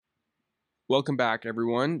Welcome back,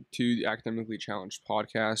 everyone, to the Academically Challenged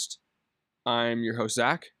podcast. I'm your host,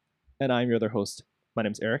 Zach, And I'm your other host. My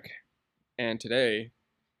name's Eric. and today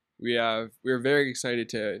we're very excited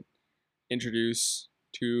to introduce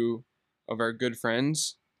two of our good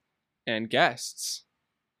friends and guests.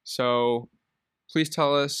 So, please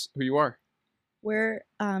tell us who you are. We're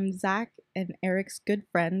Zach and Eric's good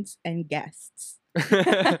friends and guests.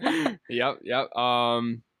 Yep.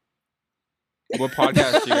 What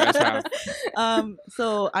podcast do you guys have?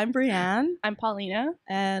 So I'm Brianne, I'm Paulina.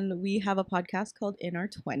 and we have a podcast called In Our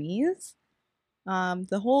 20s.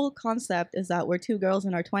 The whole concept is that we're two girls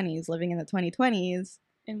in our 20s living in the 2020s.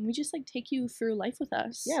 And we just take you through life with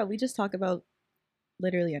us. Yeah, we just talk about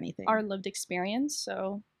literally anything. Our lived experience.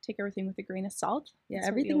 So take everything with a grain of salt. yeah, That's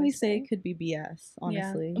what everything we always say could be BS,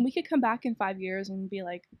 honestly. Yeah. And we could come back in 5 years and be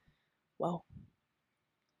like, whoa,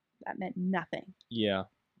 that meant nothing. Yeah.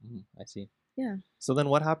 I see. Yeah. So then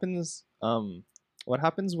what happens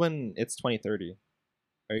when it's 2030?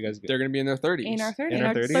 Are you guys good? They're going to be in their 30s. In our 30s. In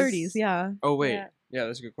our 30s? yeah. Oh, wait. Yeah. Yeah,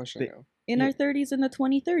 that's a good question. They- In Yeah. our 30s in the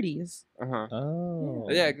 2030s. Uh-huh. Oh.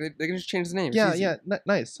 Yeah, they can just change the name. It's Yeah, easy. yeah.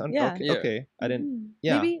 Nice. Yeah. Okay, Yeah. okay. I didn't. Mhm.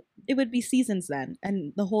 Yeah. Maybe it would be seasons then,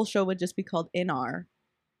 and the whole show would just be called In Our.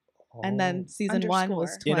 And then season 1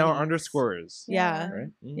 was Underscore. 20s. in our underscores. Yeah. Right.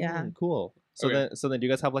 Yeah. Cool. So Okay. then do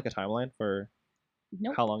you guys have like a timeline for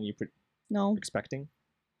Nope. how long you No, expecting?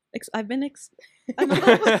 I've been. I'm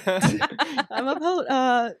about,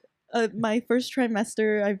 I'm about my first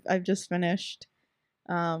trimester. I've just finished,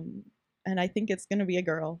 and I think it's gonna be a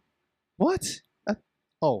girl. What?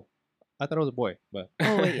 Oh, I thought it was a boy, but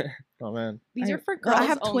Oh wait, oh man. These I- are for no, girls I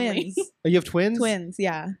have only. twins. Oh, you have twins? Twins,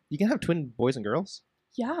 yeah. You can have twin boys and girls?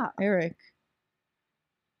 Yeah. Eric,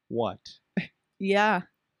 What? yeah.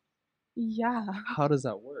 Yeah. How does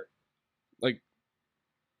that work? Like,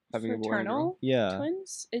 having a boy and a girl. Fraternal Yeah.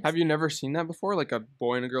 twins. It's, Have you never seen that before? Like a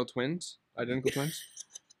boy and a girl twins? Identical twins?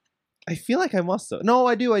 I feel like I must have. No,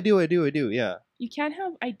 I do. Yeah. You can't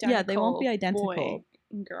have identical. they won't be identical. Boy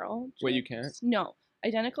and girl. Wait, you twins. can't? No.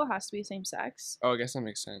 Identical has to be same sex. Oh, I guess that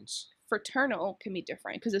makes sense. Fraternal can be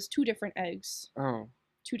different because it's two different eggs, Oh,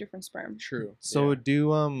 two different sperm. true. So Yeah.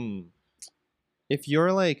 do if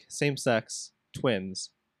you're like same sex twins,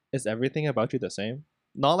 is everything about you the same?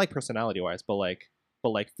 Not like personality wise, but like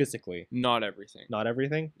physically. Not everything. Not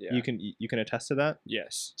everything. Yeah. You can attest to that.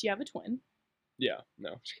 Yes. Do you have a twin? Yeah.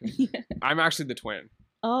 No. just kidding. I'm actually the twin.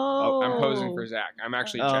 Oh, I'm posing for Zach. I'm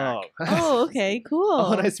actually Jack. Oh, okay, cool.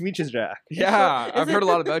 Oh, nice to meet you, Jack. Yeah, Is I've heard a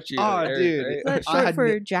lot about you. Oh, Eric, dude. right? Is that I short had for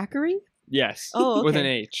n- Jackery? Yes. Oh, With an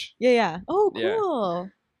okay. H. Yeah. Oh, Yeah. cool.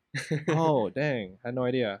 Oh, dang. I had no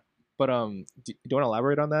idea. But do you want to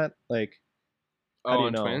elaborate on that? Like, how do Oh, you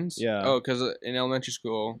on know? twins? Yeah. Oh, because in elementary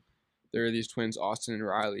school, there are these twins, Austin and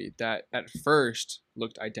Riley, that at first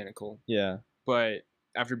looked identical, yeah. but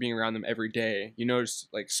after being around them every day, you notice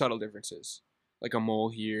like subtle differences, like a mole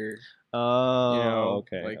here, Oh,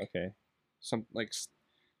 okay. like- Okay. some like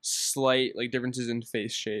slight like differences in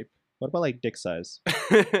face shape. What about like dick size?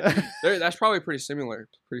 That's probably pretty similar.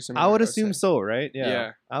 I would say. assume so, right? Yeah.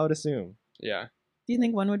 Yeah. I would assume. Yeah. Do you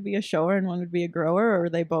think one would be a shower and one would be a grower, or are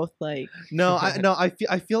they both like No,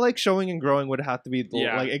 I feel like showing and growing would have to be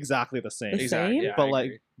Yeah. like exactly the same. The Exactly. same? Yeah, But I like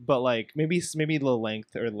agree. but like maybe the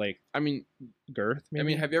length or like I mean, girth.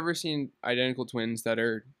 Maybe. have you ever seen identical twins that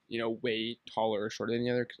are way taller or shorter than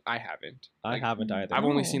the other? 'Cause I haven't. I Like, haven't either. I've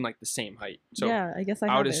only No. seen like the same height. So yeah, I guess I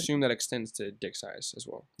I would haven't. assume that extends to dick size as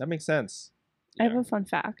well. That makes sense. I have Yeah. a fun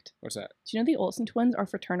fact. What's that? Do you know the Olsen twins are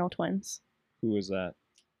fraternal twins? Who is that?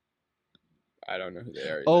 I don't know who they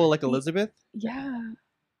are. Oh, either. like Elizabeth? Yeah.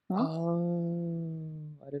 Huh? Oh,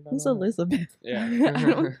 I did not Who's know that. Elizabeth? I yeah.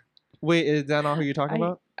 don't- Wait, is that not who you're talking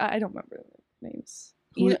about? I don't remember the names.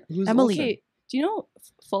 Who, You know- who's Emily. Olsen? okay, do you know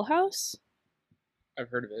Full House? I've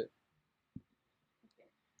heard of it.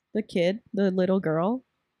 The kid, the little girl.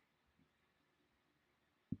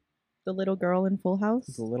 The little girl in Full House.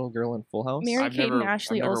 The little girl in Full House? Mary I've Kate and never,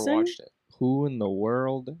 Ashley I've never Olsen? watched it. Who in the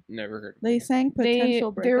world? Never heard. Of They it. sang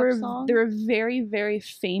potential They breakup were song. they were very very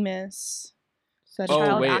famous Said Oh,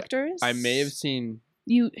 child wait, actors. I may have seen.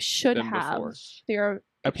 You should them have. before. They're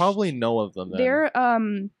I probably know of them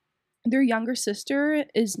then. their younger sister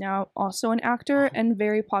is now also an actor and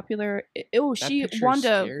very popular. Oh, That she picture is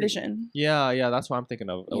Wanda scary. Vision. Yeah, that's what I'm thinking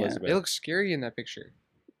of. Yeah. Elizabeth. They look scary in that picture.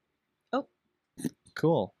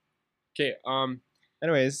 cool. Okay.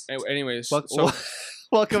 Anyways, Anyways, wel- so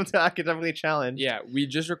welcome to Academically Challenged. yeah, we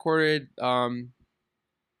just recorded.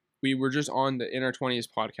 We were just on the In Our 20s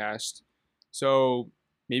podcast, so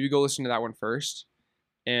maybe go listen to that one first,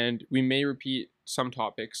 and we may repeat some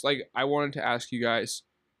topics. Like I wanted to ask you guys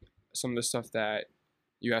some of the stuff that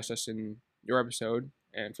you asked us in your episode.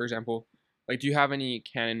 And for example, like, do you have any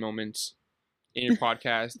canon moments in your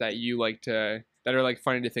podcast that you like to that are like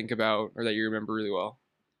funny to think about or that you remember really well?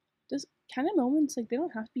 Does canon moments like they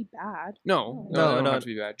don't have to be bad? No, No, they don't no, have to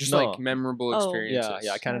be bad. Just no. like memorable Oh. experiences.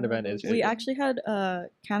 Yeah, canon event is. We Yeah. actually had a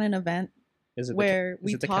canon event Is it where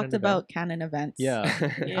we it the talked canon about canon events. Yeah.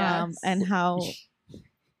 Yes. And how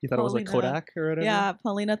You thought it was like Paulina- Kodak or whatever? yeah,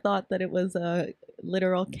 Paulina thought that it was a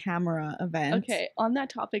literal camera event. Okay, on that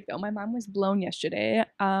topic though, my mom was blown yesterday.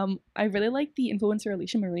 I really like the influencer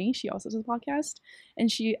Alicia Marie. She also does a podcast, and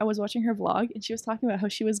I was watching her vlog, and she was talking about how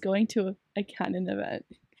she was going to a canon event,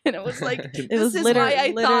 and it was like It this was is literally, why I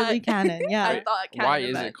literally thought, canon. Yeah. I thought canon Why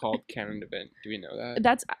event. is it called canon event? Do we know that?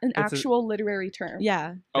 That's an It's a- actual literary term.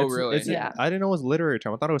 Yeah. Oh, It's- really? it's- Yeah. I didn't know it was a literary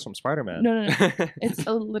term. I thought it was from Spider-Man. No, it's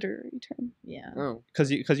a literary term. Yeah. Oh, Because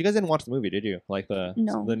you guys didn't watch the movie, did you? Like the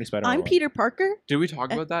No. new Spider-Man. I'm one. Peter Parker. did we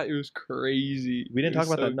talk about that? It was crazy. We didn't It talk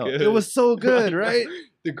was about that. so No, good. it was so good, right?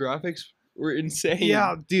 The graphics were insane.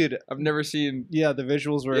 Yeah, dude. I've never seen Yeah, the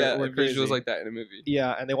visuals were crazy. visuals like that in a movie.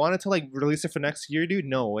 Yeah, and they wanted to like release it for next year, dude.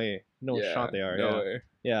 No way, no Yeah, shot they are. No yeah, way.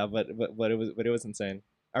 yeah, but it was insane.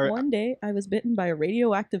 All right, One day I was bitten by a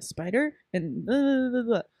radioactive spider and blah, blah, blah,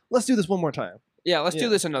 blah. let's do this one more time. Yeah, let's Yeah. do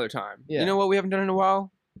this another time. Yeah. You know what we haven't done in a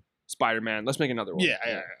while? Spider-Man. Let's make another one.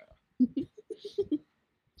 Yeah.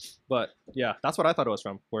 But yeah, that's what I thought it was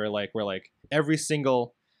from. Where like every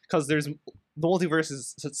single, because there's the multiverse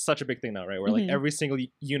is such a big thing now, right? Where like Mhm. every single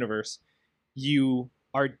universe, you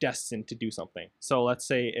are destined to do something. So let's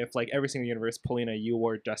say if like every single universe, Paulina, you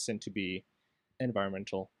were destined to be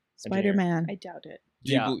environmental engineer. Spider-Man. I doubt it.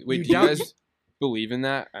 Do you Yeah. wait, You do you doubt- guys believe in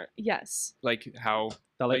that? Yes. Like how?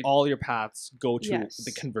 That like Like- all your paths go to Yes.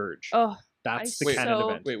 the converge. Oh, That's I the canon so-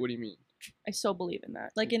 event. Wait, what do you mean? I so believe in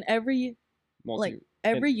that. Like in every Multi-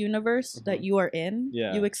 every universe Mhm. that you are in,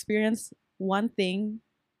 Yeah. you experience one thing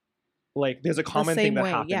Like there's a common thing same that way,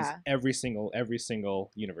 happens yeah. every single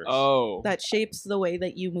universe. Oh. that shapes the way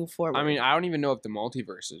that you move forward. I mean, I don't even know if the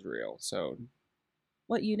multiverse is real. So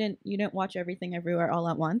what you didn't watch Everything Everywhere All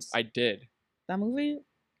at Once? I did. That movie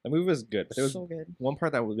The movie was good, but there was so good. one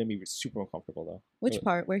part that made me super uncomfortable though. Which What?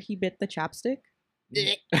 part where he bit the chapstick?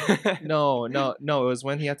 No, it was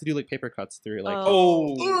when he had to do like paper cuts through like.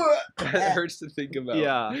 Oh, that hurts to think about.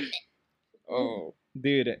 Yeah. Oh.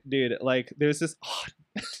 Dude, like there's this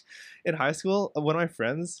in high school. One of my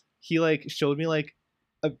friends, he like showed me like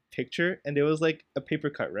a picture, and it was like a paper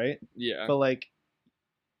cut, right? Yeah. But like,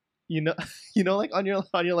 you know, like on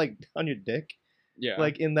your dick, Yeah.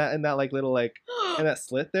 like in that like little like in that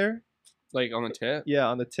slit there, Like on the tip. yeah,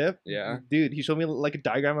 on the tip. Yeah. Dude, he showed me like a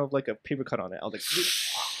diagram of like a paper cut on it. I was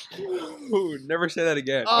like, Ooh, never say that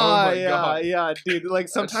again. oh, Oh my yeah, god. yeah, dude. Like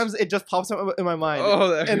sometimes it just pops up in my mind. Oh,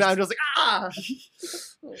 that And I'm hurts. just like, ah,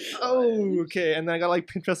 oh, okay. And then I got like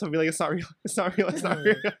Pinterest of be like, it's not real, it's not real, it's not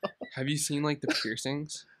real. Have you seen like the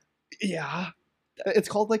piercings? Yeah, it's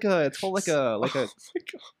called like a Oh my god.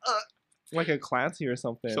 like a Clancy or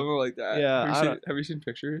something. Something like that. Yeah, I Have you, don't- have you seen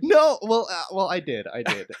pictures? No, well, I did,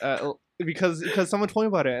 because someone told me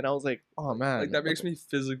about it, and I was like, oh man, Like that makes me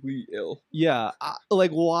physically ill. yeah,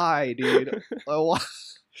 like why, dude? Why?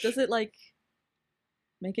 Does it like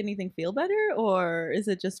make anything feel better, or is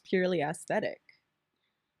it just purely aesthetic?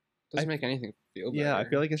 Doesn't make anything feel better. Yeah, I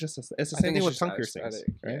feel like it's just it's the I same think thing it's with just tongue piercings,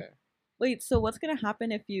 aesthetic, right? Yeah. Wait, so what's gonna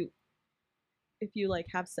happen if you like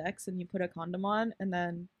have sex and you put a condom on and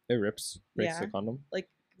then It breaks the Yeah. condom. like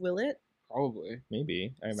will it? Probably.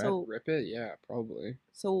 Maybe I imagine. So Rip it? Yeah, probably.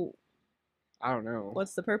 so I don't know.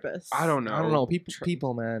 what's the purpose? I don't know. I don't know. People, Tr-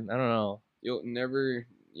 people, man. I don't know. You'll never.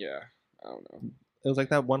 Yeah. I don't know. It was like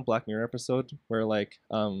that one Black Mirror episode where like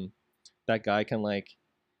that guy can like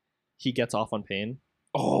he gets off on pain.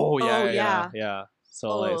 Oh yeah. Oh, yeah. yeah. Yeah. So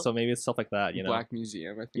Oh. like so maybe it's stuff like that, you know. Black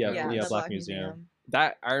Museum. I think. Yeah, that was. the Black Museum.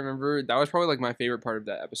 That I remember. That was probably like my favorite part of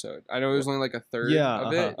that episode. I know it was only like a third Yeah,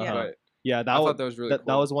 of it, uh-huh. but Yeah, I that was thought that was really that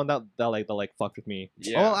cool. was one that like fucked with me.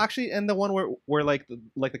 Yeah. Oh, well, actually, and the one where like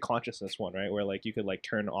the consciousness one, right? Where like you could like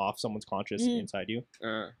turn off someone's conscious Mm. inside you.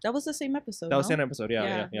 That was the same episode. That was no? an episode.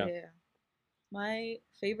 Yeah. My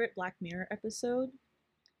favorite Black Mirror episode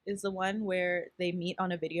is the one where they meet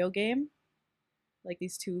on a video game, like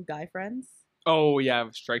these two guy friends. Oh yeah,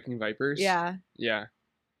 Striking Vipers. Yeah, Yeah.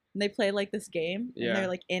 and they play like this game, and Yeah. they're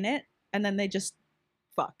like in it, and then they just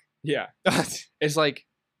fuck. Yeah. It's like,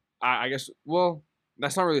 I guess. Well,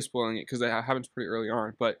 that's not really spoiling it because that happens pretty early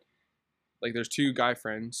on. But like, there's two guy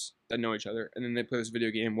friends that know each other, and then they play this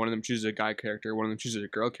video game. One of them chooses a guy character, one of them chooses a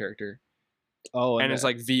girl character, Oh, and it's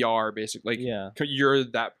like VR basically. Like, yeah. you're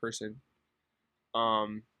that person.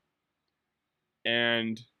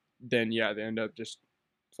 And then yeah, they end up just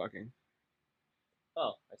fucking.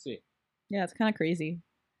 Oh, I see. Yeah, it's kind of crazy.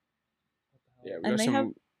 Yeah, we And got they some.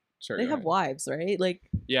 have- Sorry, They go have ahead. wives, right? Like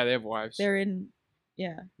Yeah, they have wives. they're in.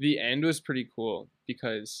 Yeah. The end was pretty cool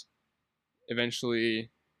because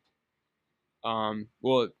eventually,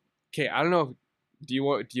 well, okay, I don't know. Do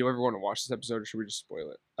you ever want to watch this episode, or should we just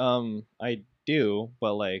spoil it? I do,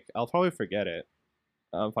 but like I'll probably forget it.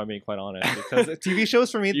 If I'm being quite honest, because TV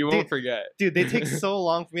shows for me, You won't forget, dude, they take so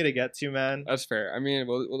long for me to get to, man. That's fair. I mean,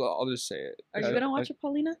 I'll just say it. Are you I- gonna watch I- it,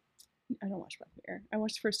 Paulina? I don't watch Black Mirror. I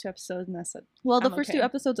watched the first 2 episodes and that's it. Well, the I'm first okay. 2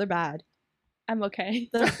 episodes are bad. I'm okay.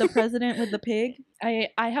 The president with the pig. I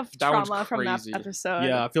have That one's trauma from that crazy. episode.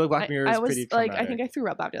 Yeah, I feel like Black Mirror is I was pretty like, traumatic. I think I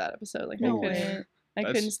threw up after that episode. Like No I way. couldn't, I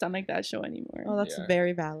That's- couldn't stomach that show anymore. Oh, that's Yeah.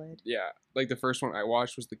 very valid. Yeah, like the first one I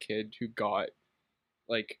watched was the kid who got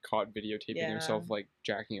like caught videotaping Yeah. himself like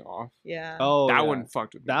jacking off. Yeah. oh, That yeah. one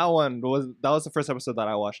fucked with me. That was the first episode that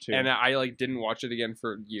I watched too. And I like didn't watch it again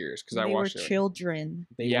for years because I They were watched it. children.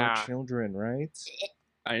 they yeah. were children, right?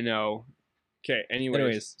 I know. Okay.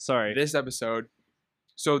 Anyways, sorry. This episode,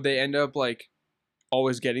 so they end up like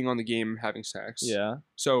always getting on the game and having sex. Yeah.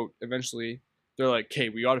 So eventually they're like, "Okay,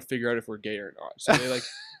 we got to figure out if we're gay or not." So they like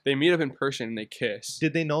they meet up in person and they kiss.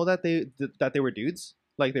 Did they know that they were dudes?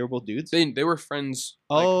 Like they were both dudes? They were friends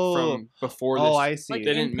like, Oh. from before this. Oh, I see. Like,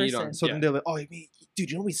 They in didn't meet on. person. So yeah. then they're like, "Oh, I mean,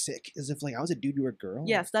 dude, you know what'd be sick? Is if like I was a dude, you were a girl."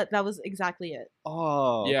 Yes, that was exactly it.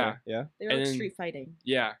 Oh. Okay. Yeah. Yeah. They were And like then- street fighting.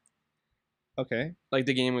 Yeah. Okay. Like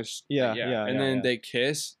the game was. Yeah, Yeah. yeah, And yeah, then yeah. they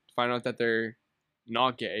kiss, find out that they're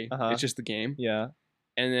not gay. Uh-huh. It's just the game. Yeah.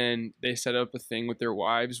 And then they set up a thing with their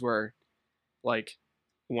wives where, like,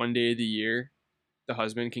 one day of the year, the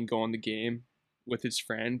husband can go on the game with his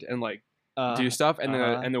friend and like do stuff, and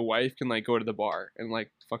uh-huh. the wife can like go to the bar and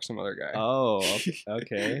like fuck some other guy. Oh.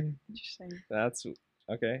 Okay. Interesting. That's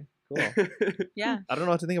okay. Cool. Yeah. I don't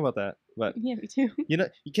know what to think about that, but Yeah, me too. you know,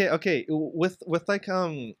 you can't. Okay, with like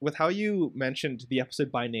with how you mentioned the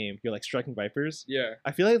episode by name, you're like striking vipers. Yeah.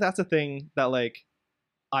 I feel like that's a thing that like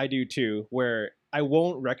I do too, where I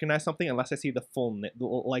won't recognize something unless I see the full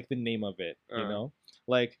like the name of it. You Uh. know,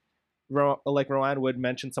 like Rowan would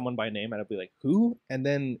mention someone by name, and I'd be like, who? And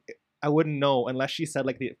then I wouldn't know unless she said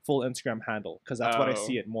like the full Instagram handle, because that's what I Oh.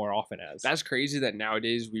 see it more often as. That's crazy that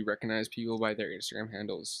nowadays we recognize people by their Instagram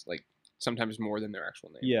handles, like sometimes more than their actual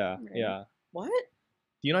name. yeah, Right. yeah. What?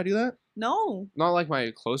 Do you not do that? No. Not like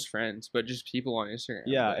my close friends, but just people on Instagram.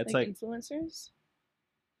 Yeah, But- it's like like influencers.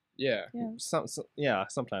 yeah. Yeah. yeah,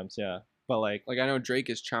 sometimes, yeah. But like, Like I know Drake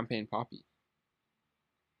is Champagne Poppy.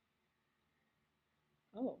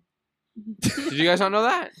 Oh. Did you guys not know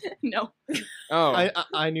that? No. Oh.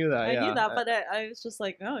 I knew that. I yeah. knew that, but I was just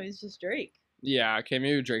like, no, he's just Drake. Yeah, okay,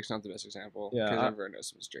 maybe Drake's not the best example. Yeah, Because I- everyone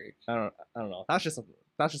knows him as Drake. I don't know. That's just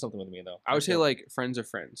something with me though. I would say feel- like friends of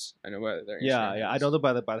friends. I know what their yeah, Instagram yeah. I handles. know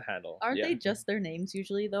them by the handle. Aren't Yeah. they just their names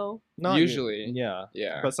usually though? Not Usually. yeah.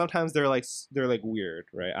 Yeah. But sometimes they're like weird,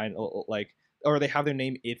 right? I know, like, or they have their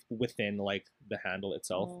name within like the handle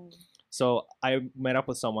itself. Oh. So I met up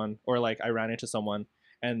with someone, or like I ran into someone,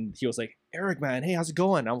 and he was like, "Eric, man, hey, how's it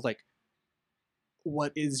going?" I was like,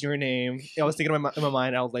 "What is your name?" I was thinking in my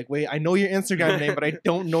mind, I was like, "Wait, I know your Instagram name, but I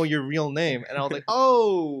don't know your real name." And I was like,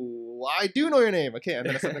 "Oh, I do know your name." Okay, and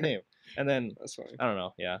then I said the name, and then That's funny. I don't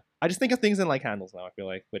know. Yeah, I just think of things in like handles now. I feel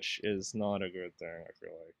like, which is not a good thing. I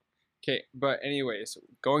feel like. Okay, but anyways,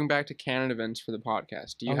 going back to canon events for the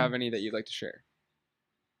podcast, do you have any that you'd like to share?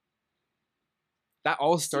 That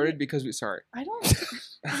all started because we sorry. I don't.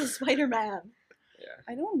 Spider-Man. Yeah.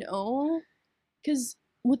 I don't know, because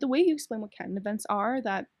with the way you explain what canon events are,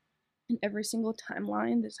 that in every single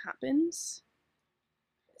timeline this happens.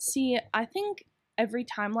 See, I think every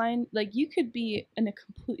timeline, like you could be in a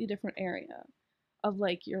completely different area of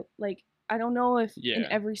like your like. I don't know if in Yeah.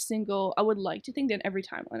 every single. I would like to think that in every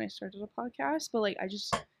timeline I started a podcast, but like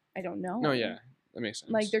I don't know. No, yeah. That makes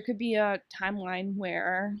sense. Like there could be a timeline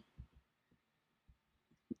where.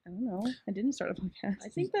 I don't know. I didn't start a podcast. I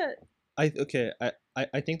think that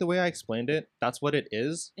I think the way I explained it, that's what it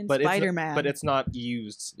is. In but Spider-Man. but it's not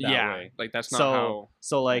used that yeah, way. like that's not So how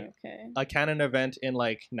so like okay. a canon event in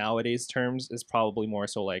like nowadays terms is probably more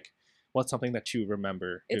so like what's something that you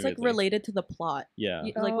remember. it's like vividly. related to the plot. Yeah.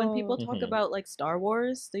 Like when people Oh. talk Mhm. about like Star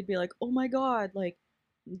Wars, they'd be like, "Oh my god, like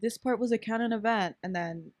this part was a canon event," and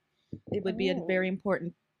then it would be a Oh. very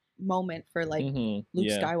important moment for like Mhm. Luke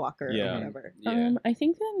yeah. Skywalker Yeah. or whatever. yeah. I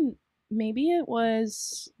think then maybe it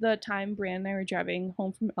was the time Brand and I were driving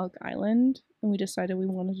home from Elk Island and we decided we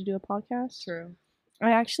wanted to do a podcast. True.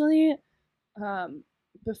 I actually,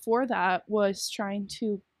 before that, was trying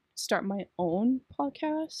to start my own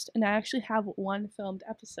podcast, and I actually have one filmed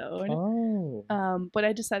episode. Oh. But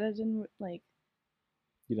I decided I didn't like.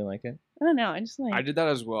 You didn't like it? I don't know. I just like I did that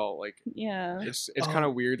as well. Like yeah. it's Oh. kind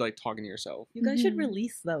of weird like talking to yourself. You guys should Mhm.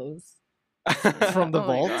 release those. From the Oh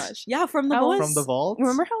my vault? gosh. Yeah, from the I vault. was- From the vault?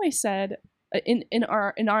 Remember how I said in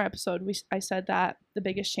our episode I said that the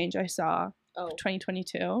biggest change I saw Oh.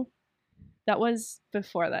 2022. That was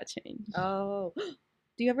before that change. Oh.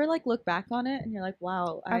 Do you ever like look back on it and you're like,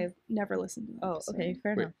 wow, I've never listened to that. Oh, episode. okay,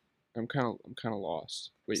 fair Wait. enough. I'm kind of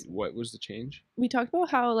lost. Wait, what was the change? We talked about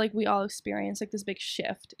how like we all experienced like this big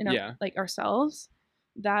shift in our, Yeah. like ourselves.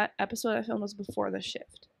 That episode I filmed was before the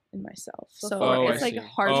shift in myself. So Oh, it's I like see.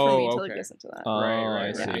 hard for me Oh, to like okay. listen to that. Oh, right, I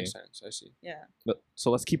right. see. Makes sense. I see. Yeah. But, so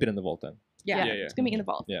let's keep it in the vault then. Yeah. Yeah. It's gonna be in the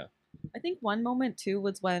vault. Yeah. I think one moment too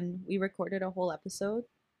was when we recorded a whole episode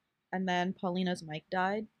and then Paulina's mic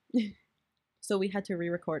died. So we had to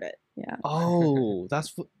re-record it. Yeah. Oh,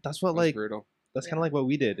 that's what That's like brutal. that's kind Yeah. of like what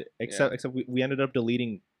we did. Except we ended up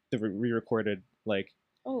deleting the re-recorded like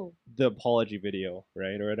Oh. the apology video,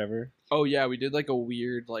 right, or whatever. Oh yeah, we did like a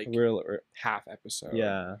weird like We're half episode.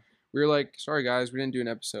 yeah. We were like, sorry guys, we didn't do an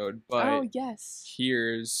episode, but Oh yes.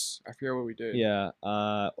 here's I forget what we did. Yeah.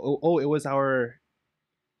 It was our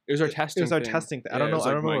It was our It testing. was our thing. testing thing. I Yeah, don't it know. was, I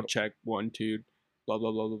like, don't remember. mic check 1 2 blah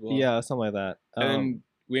blah blah blah blah. Yeah, something like that. And then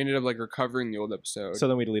we ended up like recovering the old episode. So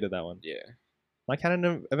then we deleted that one. yeah. My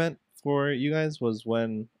canon event for you guys was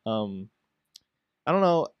when I don't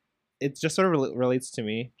know, it just sort of relates to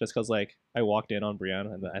me just because like I walked in on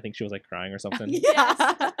Brianna and I think she was like crying or something.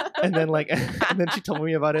 Yeah. And then like and then she told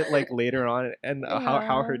me about it like later on and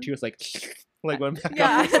how her Yeah. tears like went back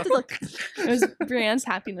Yeah, I up. had to look. It was Brianne's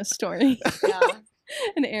happiness story. Yeah.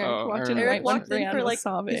 And Eric Oh, I walked in remember right Eric when walked in Brianne for was like,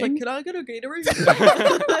 sobbing. he's like, can I get a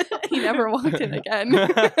Gatorade? He never walked in again.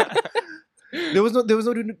 There was no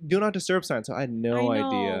do not disturb sign, so I had no I know,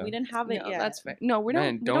 idea. we didn't have it No, yet. that's fair. No, we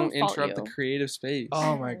Man, we don't fault interrupt you. the creative space.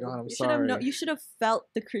 Oh my God, I'm you should have sorry. you should have felt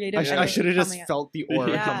the creative. I energy should have just coming out. felt the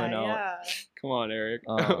aura Yeah, coming out. Yeah. Come on, Eric.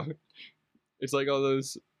 Oh. It's like all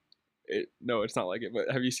those. No, it's not like it.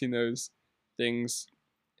 But have you seen those things,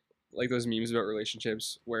 like those memes about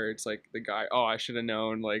relationships, where it's like the guy, oh, I should have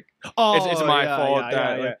known. Like, it's my fault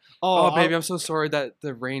that, like, oh, baby, I'm so sorry that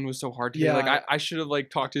the rain was so hard today. Like, Yeah. I should have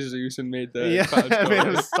like talked to Zeus and made the yeah, clouds I go made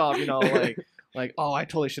him away. stop. You know, like oh, I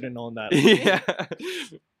totally should have known that.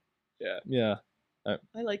 yeah, Yeah,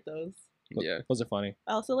 I like those. yeah. those are funny.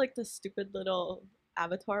 I also like the stupid little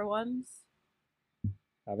avatar ones.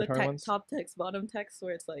 Avatar the ones. top text, bottom text,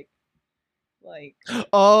 where it's like,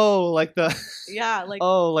 Oh, like the. yeah, like,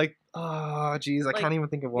 oh, like oh, geez, I like, can't even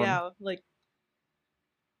think of one. yeah, like,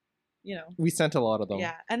 you know, We sent a lot of them.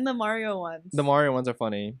 yeah, and the Mario ones. The Mario ones are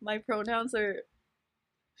funny. My pronouns are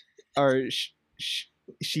Or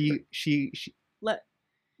she let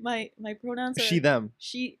my pronouns are she them.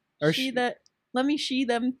 she Or she she- that. Let me she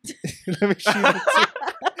them. Let me she them too.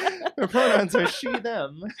 Her pronouns are she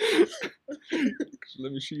them.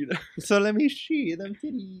 Let me see that. So let me she them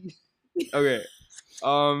titties. Okay,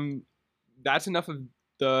 that's enough of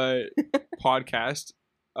the podcast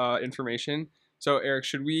information. So Eric,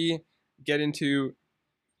 should we get into?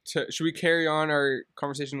 Should we carry on our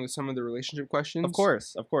conversation with some of the relationship questions? Of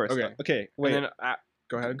course. Okay. Okay. Wait. And then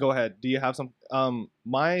go ahead. Go ahead. Do you have some?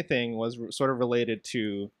 My thing was sort of related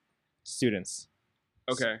to students.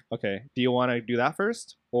 Okay. Okay. Do you want to do that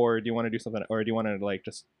first, or do you want to do something, or do you want to like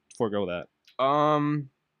just forego that?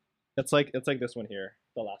 It's like this one here,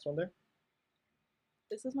 the last one there.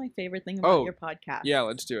 This is my favorite thing about Oh, your podcast. Yeah,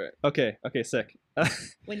 let's do it. Okay. Okay. Sick.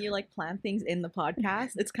 When you like plan things in the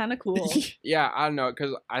podcast, it's kind of cool. Yeah, I don't know,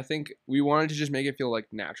 because I think we wanted to just make it feel like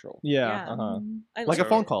natural. Yeah. Yeah. Uh huh. I Like a So-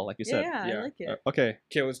 phone call, like you yeah, said. yeah, Yeah. I like it. Okay.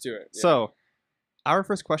 Okay, let's do it. Yeah. So, our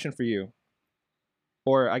first question for you,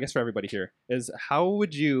 or I guess for everybody here, is how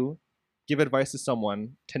would you give advice to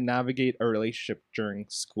someone to navigate a relationship during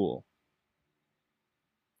school?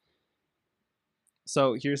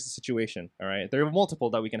 So here's the situation. All right, there are multiple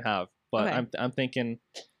that we can have, but Okay. I'm thinking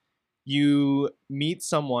you meet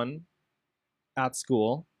someone at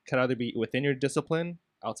school, could either be within your discipline,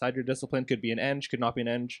 outside your discipline, could be an eng, could not be an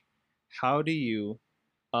eng. How do you,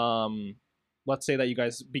 let's say that you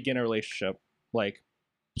guys begin a relationship, like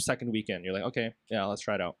second weekend, you're like, okay, yeah, let's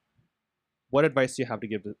try it out. What advice do you have to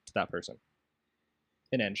give to that person?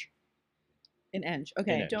 An eng. An eng.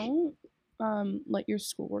 Okay. eng. Don't let your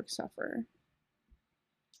schoolwork suffer.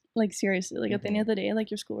 Like seriously, like at the end Mhm. of the day,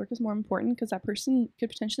 like your schoolwork is more important because that person could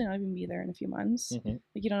potentially not even be there in a few months. Mhm.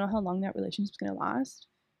 Like you don't know how long that relationship's gonna last.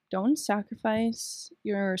 Don't sacrifice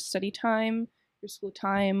your study time, your school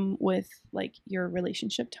time with like your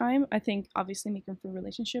relationship time. I think obviously make room for a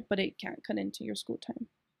relationship, but it can't cut into your school time.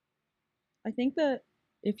 I think that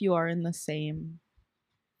if you are in the same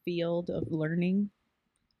field of learning,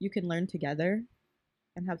 you can learn together.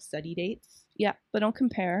 and have study dates. Yeah, but don't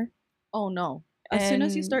compare. Oh no. As soon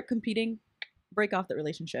as you And- start competing, break off the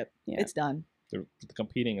relationship. Yeah. It's done. The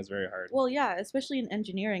competing is very hard. Well, yeah, especially in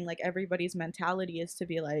engineering, like everybody's mentality is to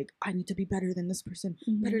be like, I need to be better than this person,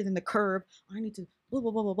 Mhm. better than the curve. I need to blah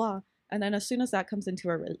blah blah blah blah. And then as soon as that comes into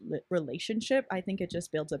a relationship, I think it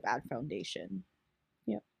just builds a bad foundation.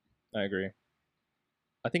 I agree.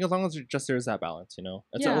 I think as long as there's that balance, you know,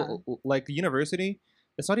 it's Yeah. like university.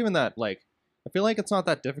 It's not even that like I feel like it's not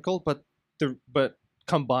that difficult, but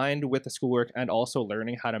combined with the schoolwork and also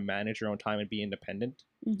learning how to manage your own time and be independent,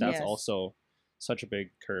 Mhm. that's Yes. also such a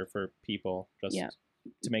big curve for people just Yeah.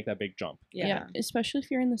 to make that big jump. Yeah. Especially if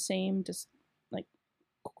you're in the same just like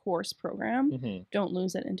course program, Hmm. don't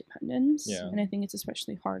lose that independence. Yeah. And I think it's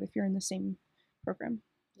especially hard if you're in the same program.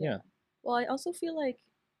 Yeah. Well, I also feel like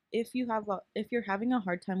if you're having a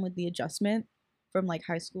hard time with the adjustment from like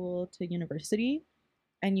high school to university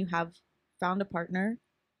and you have found a partner,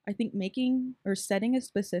 I think making or setting a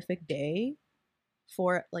specific day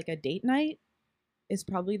for like a date night is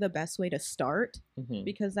probably the best way to start, Hmm.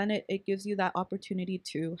 because then it gives you that opportunity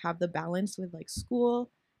to have the balance with like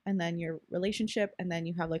school and then your relationship, and then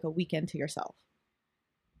you have like a weekend to yourself.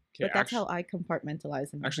 Okay, But that's how I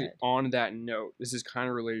compartmentalize in my actually head. on that note, this is kind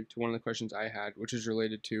of related to one of the questions I had, which is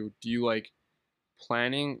related to, do you like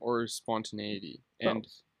planning or spontaneity? And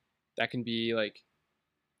Both. that can be like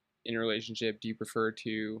in a relationship, do you prefer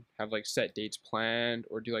to have like set dates planned,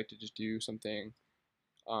 or do you like to just do something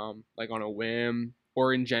like on a whim,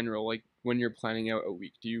 or in general, like when you're planning out a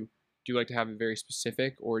week, do you like to have it very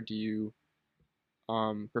specific, or do you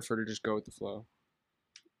prefer to just go with the flow?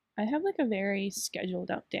 I have like a very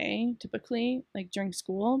scheduled out day typically. Like during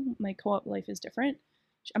school, my co-op life is different.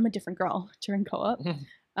 I'm a different girl during co-op.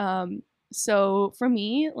 So for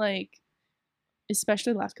me, like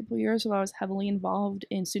especially the last couple of years where I was heavily involved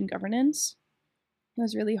in student governance, it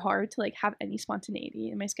was really hard to like have any spontaneity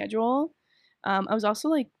in my schedule. I was also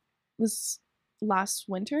like this last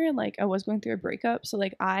winter, like I was going through a breakup, so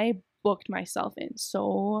like I booked myself in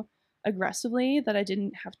so aggressively that I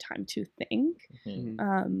didn't have time to think.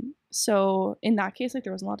 Mhm. So in that case, like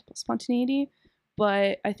there was a lot of spontaneity,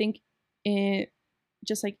 but I think it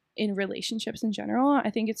just like in relationships in general, I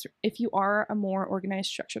think it's if you are a more organized,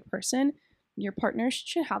 structured person, your partner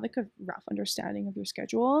should have like a rough understanding of your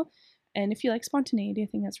schedule. And if you like spontaneity, I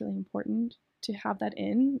think that's really important to have that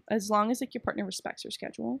in, as long as like your partner respects your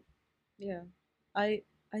schedule. Yeah. I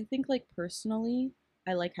think like personally,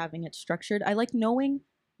 I like having it structured. I like knowing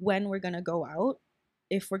when we're going to go out,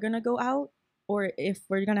 if we're going to go out, or if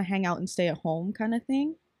we're going to hang out and stay at home kind of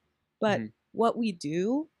thing. But Mhm. what we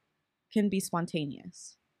do can be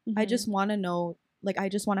spontaneous. I just want to know, like I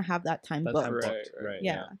just want to have that time That's booked. booked, Right. right?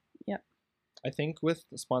 Yeah. I think with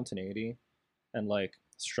spontaneity and like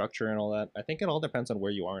structure and all that, I think it all depends on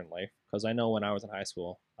where you are in life. Because I know when I was in high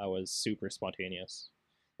school, I was super spontaneous.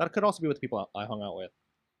 That could also be with the people I hung out with,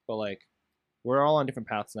 but like we're all on different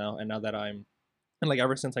paths now. And now that and like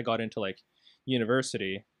ever since I got into like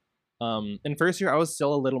university, in first year I was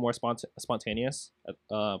still a little more spontaneous,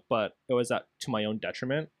 but it was to my own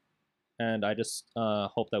detriment. And I just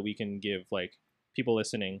hope that we can give like people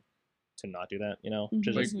listening to not do that, you know, Mhm.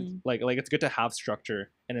 just Mhm. like it's good to have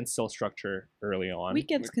structure and instill structure early on.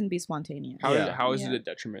 Weekends can be spontaneous. Yeah. How is it Yeah. a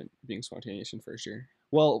detriment being spontaneous in first year?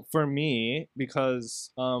 Well, for me,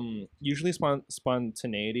 because usually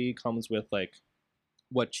spontaneity comes with like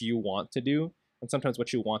what you want to do, and sometimes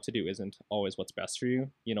what you want to do isn't always what's best for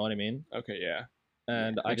you. You know what I mean? Okay, yeah.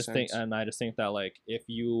 And I makes just think, sense. and I just think that like if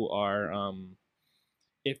you are,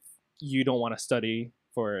 if you don't want to study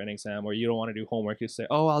for an exam or you don't want to do homework, you say,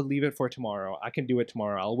 oh, I'll leave it for tomorrow. I can do it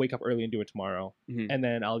tomorrow. I'll wake up early and do it tomorrow. Mhm. And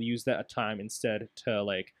then I'll use that time instead to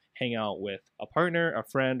like hang out with a partner, a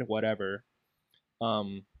friend, whatever.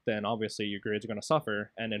 Then obviously your grades are going to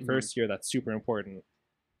suffer. And in Mhm. first year, that's super important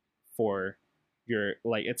for your,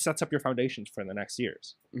 like, it sets up your foundations for the next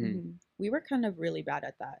years. Mhm. Mhm. We were kind of really bad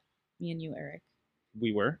at that, me and you, Eric.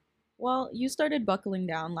 We were. Well, you started buckling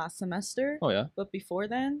down last semester, Oh, yeah. but before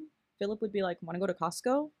then, Philip would be like, want to go to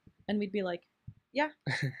Costco? And we'd be like, yeah.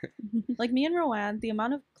 Like me and Rowan, the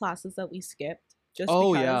amount of classes that we skipped just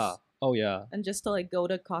Oh, because, yeah. Oh, yeah. and just to like go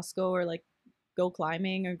to Costco or like go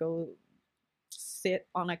climbing or go sit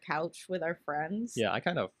on a couch with our friends. Yeah, I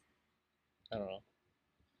don't know.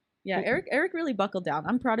 Yeah, Eric really buckled down.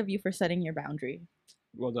 I'm proud of you for setting your boundary.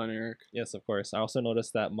 Well done, Eric. Yes, of course. I also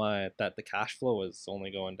noticed that that the cash flow was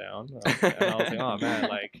only going down. And I was like, oh, man,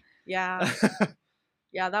 like... Yeah.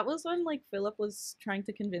 Yeah, that was when like Philip was trying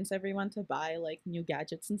to convince everyone to buy like new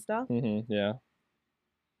gadgets and stuff. Yeah.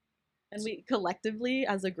 And we collectively,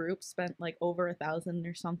 as a group, spent like over $1,000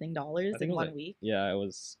 or something I in think it was one like- week. Yeah, it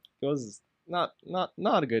was not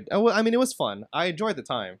a good. I mean, it was fun. I enjoyed the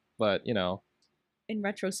time, but you know, In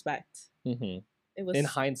retrospect, mhm. it was In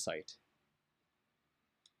hindsight,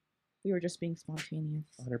 we were just being spontaneous.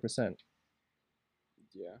 100%.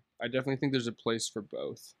 Yeah, I definitely think there's a place for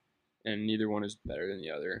both, and neither one is better than the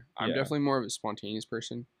other. I'm Yeah. definitely more of a spontaneous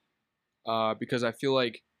person, because I feel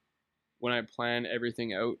like when I plan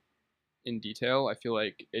everything out in detail, I feel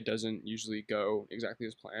like it doesn't usually go exactly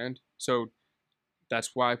as planned. So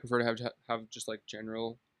that's why I prefer to have just like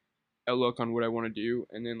general outlook on what I want to do,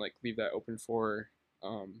 and then like leave that open for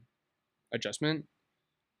adjustment.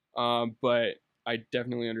 But I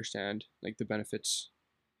definitely understand like the benefits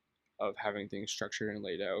of having things structured and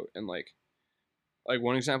laid out. And like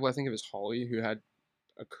one example I think of is Holly, who had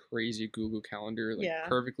a crazy Google calendar, like Yeah.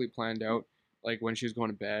 perfectly planned out, like when she was going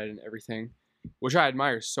to bed and everything, which I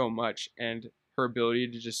admire so much. And her ability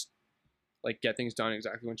to just like get things done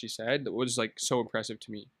exactly when she said, that was like so impressive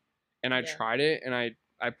to me. And I Yeah. tried it, and I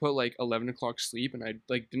put like 11 o'clock sleep, and I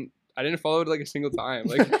didn't follow it like a single time.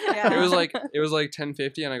 Like Yeah. it was like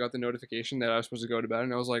 10:50, and I got the notification that I was supposed to go to bed,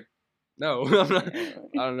 and I was like, no, I'm not, I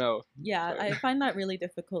don't know. Yeah, But- I find that really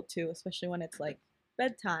difficult too, especially when it's like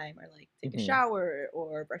bedtime or like take a Mhm. shower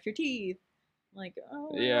or brush your teeth. Like,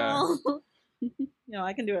 oh, Yeah. well.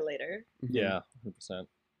 I can do it later. Mhm. Yeah, 100%.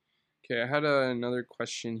 Okay, I had another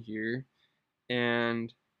question here,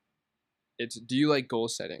 and it's, do you like goal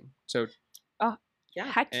setting? So, Yeah.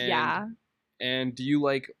 Heck And- yeah. and do you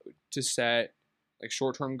like to set like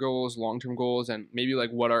short-term goals, long-term goals, and maybe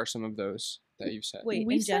like what are some of those that you've set? Wait,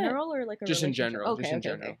 We in set- general or like a Just in relationship? general. Okay, just in okay,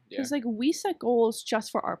 general. okay. Yeah. Because like we set goals just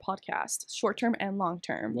for our podcast, short term and long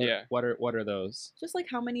term. Yeah. What are those? Just like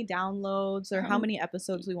how many downloads or how Um, many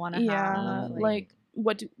episodes we want to Yeah, have. like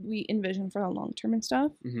what do we envision for the long term and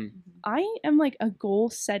stuff. Mm-hmm. Mhm. I am like a goal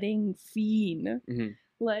setting fiend. Mhm.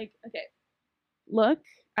 Like, okay, look,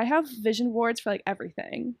 I have vision boards for like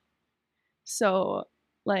everything. So,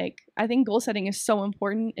 like, I think goal setting is so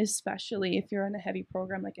important, especially if you're in a heavy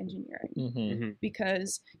program like engineering, Mm-hmm. Mm-hmm.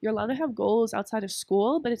 because you're allowed to have goals outside of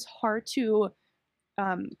school, but it's hard to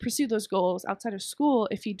pursue those goals outside of school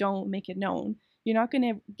if you don't make it known. You're not going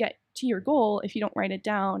to get to your goal if you don't write it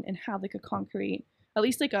down and have like a concrete, at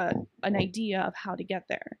least like an idea of how to get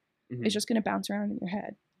there. Mm-hmm. It's just going to bounce around in your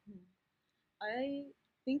head. I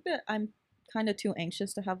think that I'm kind of too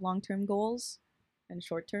anxious to have long-term goals and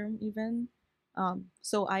short-term even.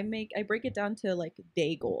 So I break it down to like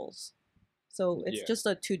day goals. So it's Yeah. just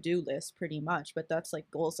a to-do list pretty much, but that's like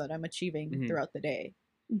goals that I'm achieving Mhm. throughout the day.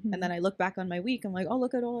 Mhm. And then I look back on my week, I'm like, oh,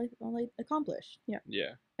 look at all I accomplished.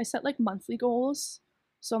 Yeah. I set like monthly goals.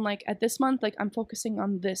 So I'm like, at this month, like I'm focusing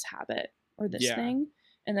on this habit or this Yeah. thing.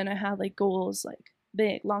 And then I have like goals, like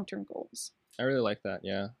big long-term goals. I really like that.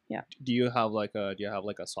 Yeah. Yeah. Do you have like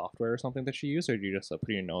a software or something that you use, or do you just put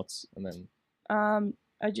in your notes and then?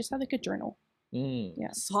 I just have like a journal. Mm.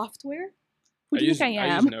 Yeah. Software? Who do you think I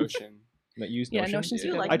am? use Notion. That use Yeah, Notion. Notion's Do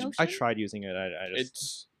you good. like I Notion? tried using it. I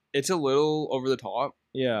just It's a little over the top,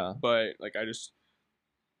 yeah. but like I just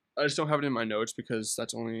don't have it in my notes because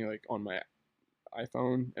that's only like on my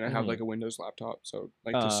iPhone, and I have Mhm. like a Windows laptop, so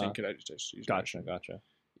like to sync it, I just use Gotcha. Notion. Gotcha.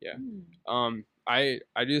 Yeah. Hmm. I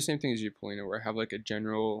do the same thing as you, Polina, where I have like a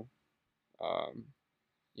general,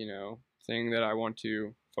 thing that I want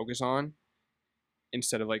to focus on,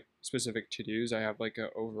 instead of like specific to dos. I have like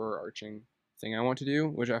a overarching thing I want to do,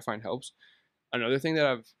 which I find helps. Another thing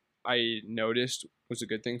that I noticed was a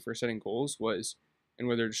good thing for setting goals was, and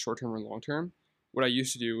whether it's short term or long term, what I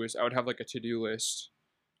used to do was I would have like a to do list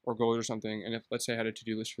or goals or something, and if let's say I had a to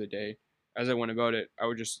do list for the day, as I went about it, I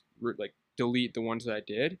would just like delete the ones that I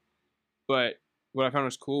did. But what I found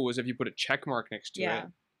was cool was if you put a check mark next to Yeah.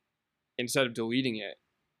 it instead of deleting it,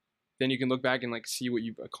 then you can look back and like see what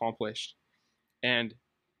you've accomplished. And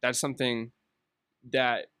that's something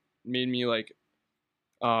that made me like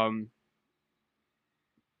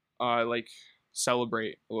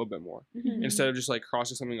celebrate a little bit more, Mhm. instead of just like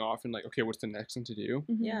crossing something off and like, okay, what's the next thing to do?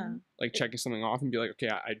 Mhm. Yeah. Like checking something off and be like, okay,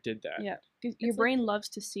 I did that. Yeah. 'Cause your It's like- brain loves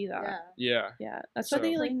to see that. Yeah. Yeah. Yeah, that's So- why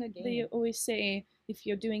they Playing a they game. always say if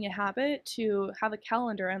you're doing a habit to have a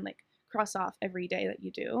calendar and like cross off every day that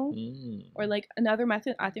you do. Mm. Or like another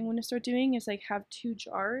method I think I'm gonna start doing is like have 2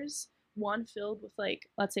 jars, one filled with like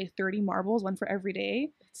let's say 30 marbles, one for every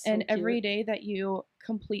day, It's so and every cute. day that you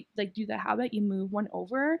complete like do the habit, you move one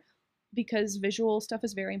over, because visual stuff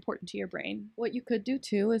is very important to your brain. What you could do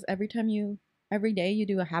too is every day you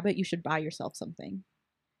do a habit, you should buy yourself something.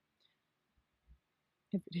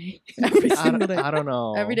 Every day. Every I single don't, day. I don't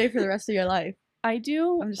know. Every day for the rest of your life. I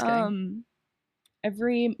do I'm just kidding.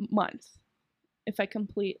 every month, if I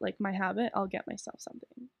complete like my habit, I'll get myself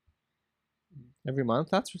something. Every month.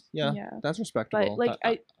 That's Yeah. that's respectable. But like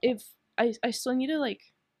That- I still need to like,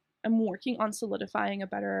 I'm working on solidifying a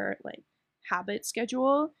better like habit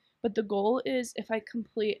schedule. But the goal is if I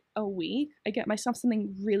complete a week, I get myself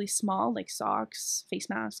something really small like socks, face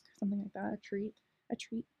mask, something like that. A treat. A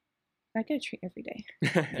treat. I get a treat every day.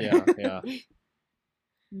 yeah.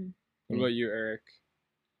 What about you, Eric?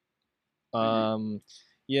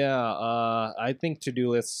 I think to-do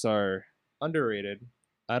lists are underrated.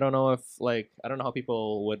 I don't know how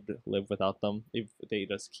people would live without them if they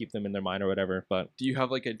just keep them in their mind or whatever. But Do you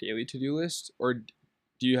have like a daily to-do list, or do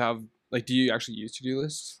you have like do you actually use to-do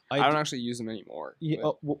lists? I I don't d- actually use them anymore. yeah,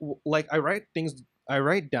 but- like I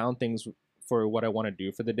write down things for what I want to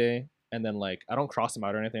do for the day, and then like I don't cross them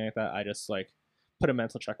out or anything like that. I just like put a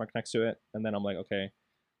mental check mark next to it, and then I'm like, okay,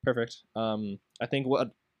 perfect. I think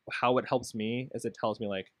how it helps me is it tells me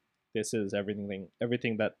like this is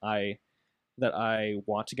everything that I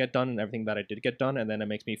want to get done and everything that I did get done, and then it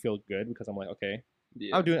makes me feel good because I'm like, okay,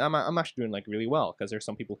 yeah. I'm actually doing like really well because there's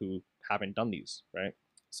some people who haven't done these, right?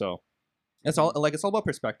 So it's all about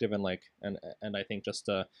perspective and like and I think just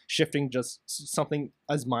shifting just something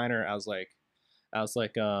as minor as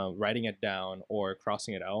writing it down or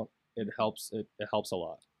crossing it out, it helps a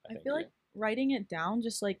lot. I think. feel like writing it down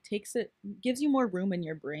just like gives you more room in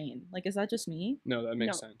your brain. Like, is that just me? No, that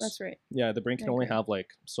makes No, sense. that's right. Yeah, the brain can I only agree. have like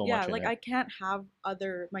so Yeah, much in like it. I can't have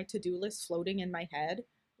my to-do list floating in my head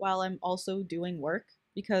while I'm also doing work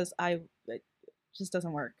because it just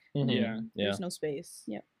doesn't work. Mhm. Yeah. Yeah. There's no space.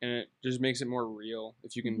 Yeah. And it just makes it more real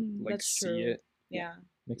if you can Mhm, like that's see true. it. Yeah.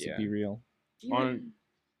 Makes Yeah. it be real. On-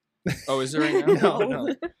 Oh, is it right now? No.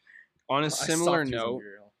 On I a stopped similar using note, Be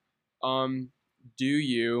Real. do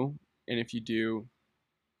you, and if you do,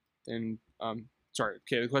 then sorry.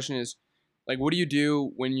 Okay, the question is, like, what do you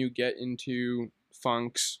do when you get into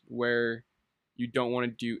funks where you don't want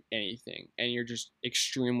to do anything and you're just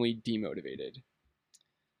extremely demotivated?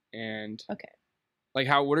 And Okay. like,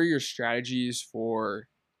 what are your strategies for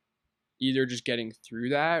either just getting through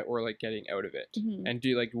that or like getting out of it? Mhm. And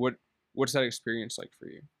what's that experience like for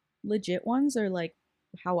you? Legit ones are like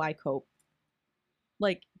how I cope.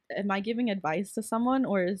 Like, am I giving advice to someone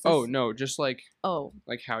or is this Oh no, just like Oh,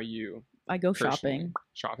 how you I go personally- shopping.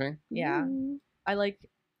 Shopping? Yeah. Ooh.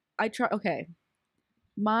 I try okay.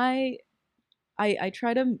 I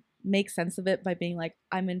try to make sense of it by being like,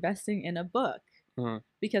 I'm investing in a book Uh-huh.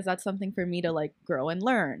 because that's something for me to like grow and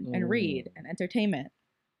learn and read and entertainment.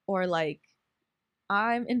 Or like,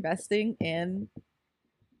 I'm investing in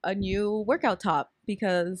a new workout top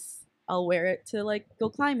because I'll wear it to like go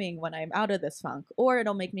climbing when I'm out of this funk, or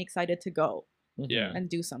it'll make me excited to go Yeah. and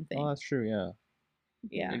do something. Oh, that's true. Yeah.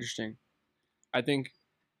 Yeah. Interesting. I think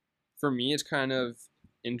for me it's kind of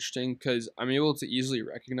interesting because I'm able to easily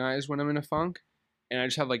recognize when I'm in a funk, and I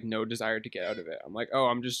just have like no desire to get out of it. I'm like,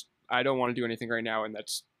 oh, I don't want to do anything right now, and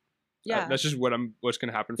that's Yeah. that's just what's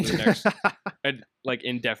gonna happen for the next like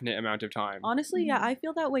indefinite amount of time. Honestly, yeah, Mhm. I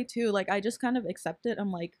feel that way too. Like, I just kind of accept it.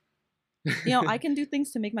 I'm like, I can do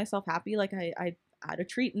things to make myself happy. Like, I add a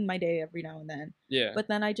treat in my day every now and then. Yeah. But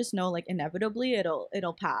then I just know, like, inevitably it'll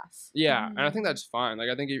pass. Yeah, and I think Mm. that's fine. Like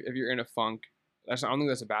I think if you're in a funk, I don't think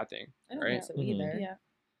that's a bad thing. I don't Right? think so Mhm. either. Yeah.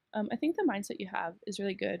 I think the mindset you have is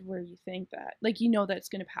really good where you think that, like, you know that it's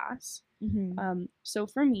going to pass. Mm-hmm. So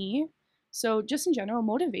for me, just in general,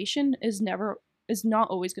 motivation is not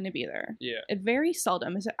always going to be there. Yeah. It very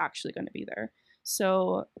seldom is it actually going to be there.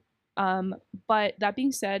 So, but that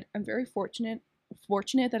being said, I'm very fortunate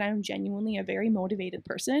that I'm genuinely a very motivated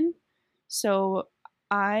person. So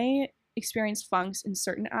I experience funks in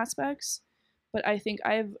certain aspects, but I think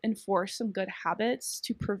I've enforced some good habits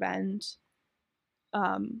to prevent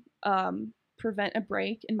a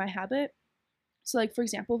break in my habit. So, like, for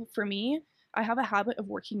example, for me, I have a habit of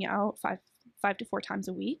working out five to 4 times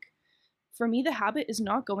a week. For me, the habit is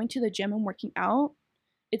not going to the gym and working out.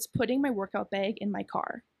 It's putting my workout bag in my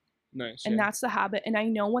car. Nice. And yeah. that's the habit. And I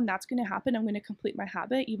know when that's going to happen, I'm going to complete my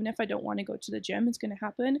habit. Even if I don't want to go to the gym, it's going to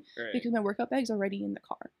happen Right. because my workout bag's already in the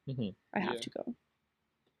car. Mhm. I have Yeah. to go.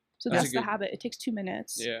 So That's a that's the good- habit. It takes 2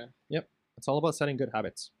 minutes. Yeah. It's all about setting good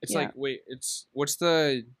habits. It's Yeah.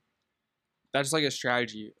 like that's like a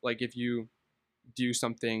strategy. Like if you do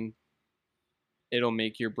something, it'll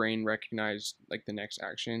make your brain recognize like the next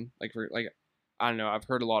action. Like for like I don't know, I've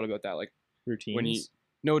heard a lot about that. Like Routines. when you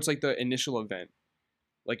no, it's like the initial event.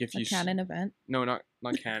 Like if A you canon event. no, not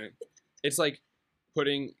canon. It's like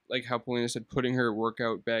putting like how Paulina said, putting her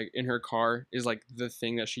workout bag in her car is like the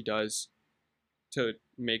thing that she does to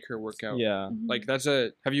make her work out. Yeah. Like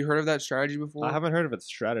have you heard of that strategy before? I haven't heard of its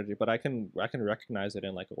strategy, but I can recognize it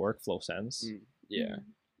in like a workflow sense. Yeah.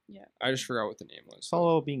 Yeah. I just forgot what the name was. It's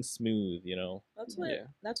all about being smooth, you know.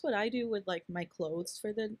 That's what I do with like my clothes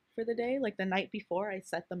for the day. Like the night before, I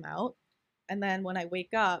set them out, and then when I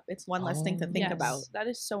wake up, it's one less thing to think Yes, about. That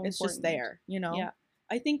is so It's important. just there, you know. Yeah.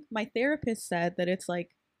 I think my therapist said that it's like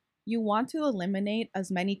you want to eliminate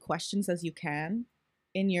as many questions as you can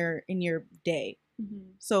in your day.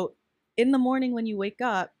 So in the morning when you wake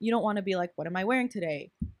up, you don't want to be like, what am I wearing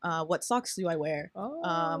today? What socks do I wear?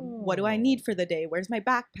 What do I need for the day? Where's my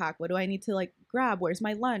backpack? What do I need to like grab? Where's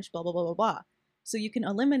my lunch? Blah, blah, blah, blah, blah. So you can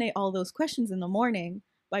eliminate all those questions in the morning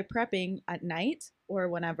by prepping at night or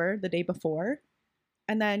whenever, the day before.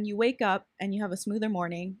 And then you wake up and you have a smoother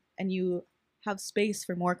morning and you have space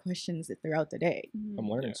for more questions throughout the day. I'm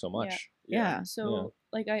learning so much. Yeah. So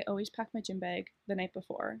like I always pack my gym bag the night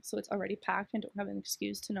before, so it's already packed and don't have an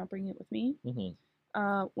excuse to not bring it with me.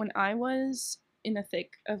 When I was in the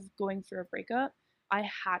thick of going through a breakup, I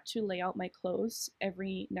had to lay out my clothes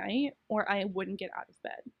every night or I wouldn't get out of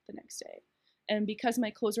bed the next day. And because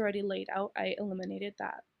my clothes are already laid out, I eliminated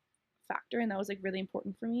that factor, and that was like really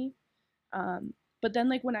important for me. But then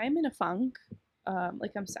like when I'm in a funk,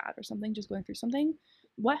 like I'm sad or something, just going through something,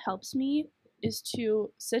 what helps me is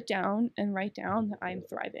to sit down and write down that I'm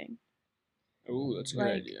thriving. Oh, that's a good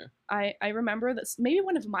idea. I remember this, maybe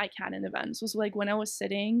one of my canon events was like when I was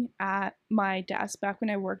sitting at my desk back when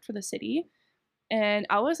I worked for the city, and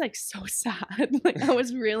I was like so sad. Like I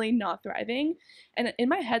was really not thriving. And in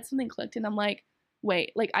my head something clicked and I'm like,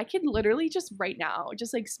 wait, like I could literally just right now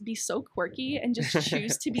just like be so quirky and just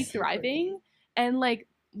choose to be thriving, and like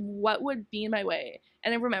what would be in my way.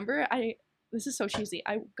 And I remember this is so cheesy.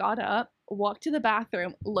 I got up, walked to the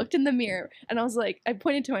bathroom, looked in the mirror, and I was like, I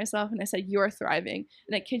pointed to myself and I said, "You're thriving."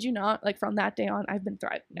 And I kid you not, like from that day on, I've been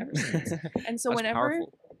thriving ever since. And so That's whenever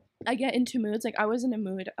powerful. I get into moods, like I was in a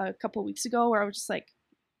mood a couple weeks ago where I was just like,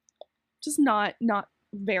 just not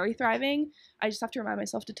very thriving. I just have to remind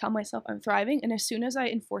myself to tell myself I'm thriving. And as soon as I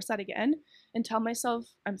enforce that again and tell myself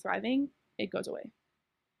I'm thriving, it goes away.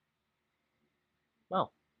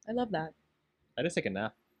 Wow. I love that. I just take a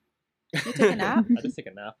nap. You take a nap? I just take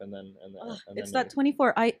a nap and then It's then that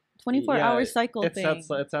 24-hour cycle it's thing.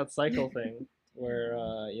 It's that cycle thing where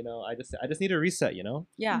you know, I just need a reset, you know.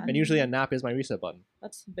 Yeah, And usually a nap is my reset button.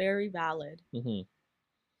 that's very valid.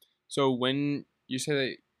 So when you say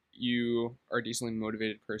that you are a decently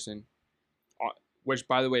motivated person, which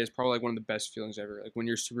by the way is probably like one of the best feelings ever, like when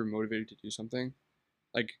you're super motivated to do something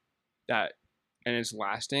like that and it's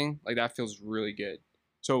lasting, like that feels really good.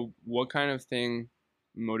 So what kind of thing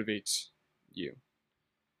motivates you?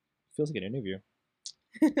 Feels like an interview.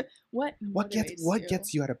 What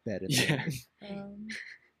gets you out of bed? Yeah.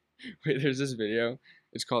 Wait, there's this video.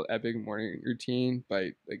 It's called Epic Morning Routine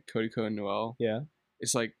by like Kodiko and Noel. Yeah.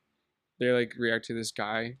 It's like they like react to this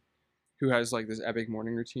guy who has like this epic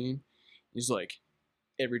morning routine. He's like,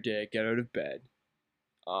 every day I get out of bed.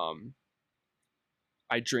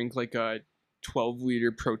 I drink like a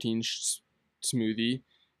 12-liter protein smoothie,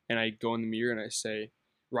 and I go in the mirror and I say,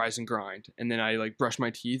 rise and grind. And then I like brush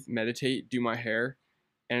my teeth, meditate, do my hair.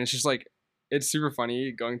 And it's just like, it's super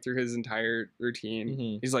funny going through his entire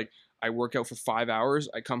routine. He's like, I work out for 5 hours,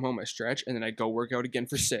 I come home, I stretch, and then I go work out again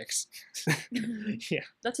for 6. Yeah.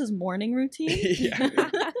 That's his morning routine? Yeah.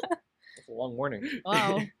 It's a long morning.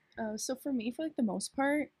 Wow. So for me, for like the most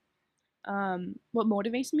part, what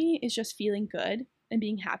motivates me is just feeling good and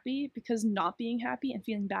being happy, because not being happy and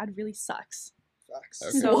feeling bad really sucks.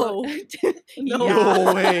 Okay. So,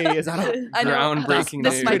 No way. Is that I know, Groundbreaking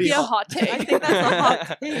this news. might be a hot take. I think that's a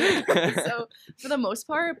hot take. So for the most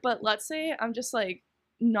part, but let's say I'm just like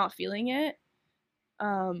not feeling it.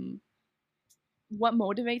 What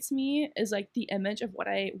motivates me is like the image of what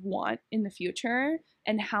I want in the future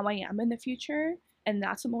and how I am in the future. And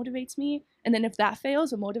that's what motivates me. And then if that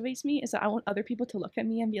fails, what motivates me is that I want other people to look at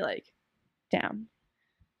me and be like, damn,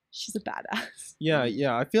 she's a badass.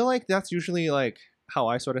 Yeah. I feel like that's usually like how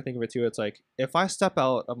I sort of think of it too. It's like, if I step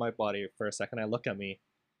out of my body for a second, I look at me,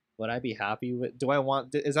 would I be happy with?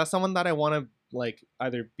 Is that someone that I want to like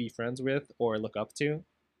either be friends with or look up to?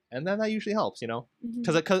 And then that usually helps, you know,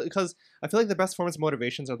 because I feel like the best forms of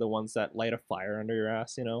motivations are the ones that light a fire under your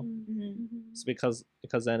ass, you know. It's because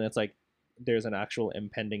then it's like there's an actual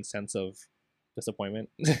impending sense of disappointment.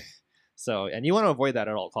 So, and you want to avoid that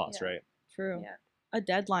at all costs, right? True. Yeah. A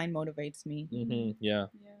deadline motivates me. Yeah.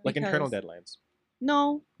 Yeah. Like internal Because- deadlines.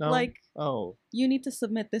 No, No? like Oh. you need to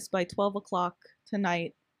submit this by 12 o'clock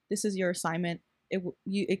tonight. This is your assignment.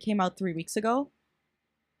 It came out 3 weeks ago.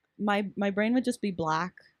 My brain would just be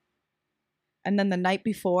black. And then the night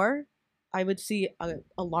before, I would see a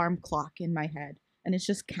alarm clock in my head, and it's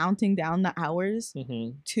just counting down the hours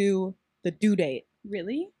Mm-hmm. to the due date.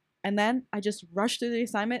 Really? And then I just rush through the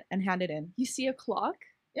assignment and hand it in. You see a clock?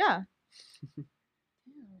 Yeah,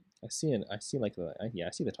 I see it. I see like the yeah.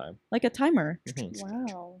 I see the time. like a timer. Mhm.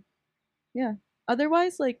 Wow.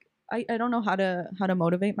 Otherwise, like I don't know how to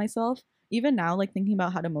motivate myself. Even now, like thinking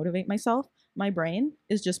about how to motivate myself, my brain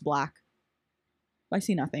is just black. I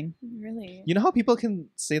see nothing. Really? You know how people can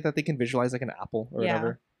say that they can visualize like an apple or Yeah.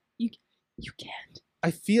 whatever. You can't.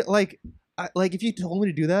 I feel like like if you told me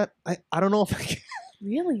to do that, I don't know if I can.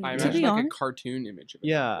 Really? I To imagine be like a honest- cartoon image of it.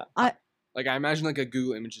 Yeah. Like I imagine like a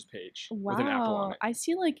Google Images page with an apple on Wow. it. I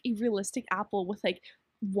see like a realistic apple with like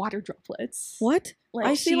water droplets. What? Like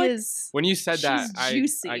I see, she like- is. When you said that, She's I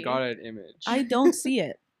juicy. got an image. I don't see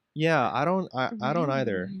it. Yeah, I don't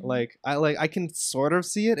either. Really? Like I can sort of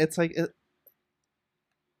see it. It's like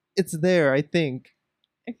it's there, I think.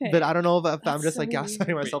 Okay. But I don't know if I'm That's just so like gaslighting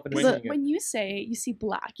weird. myself into Wait, seeing it. When you say you see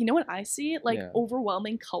black, you know what I see? Like Yeah.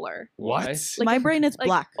 overwhelming color. What? Like my a- brain is Like,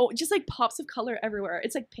 black. oh, just like pops of color everywhere.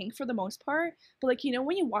 It's like pink for the most part, but like you know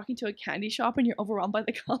when you walk into a candy shop and you're overwhelmed by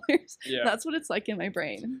the colors, Yeah. that's what it's like in my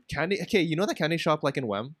brain. Candy. Okay, you know the candy shop like in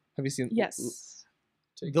Wem? Have you seen? Yes.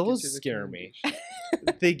 Take Those it to the scare candy me.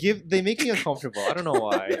 They make me uncomfortable. I don't know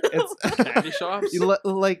why. It's Candy shops?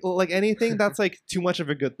 like anything that's like too much of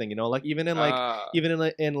a good thing, you know? Like even in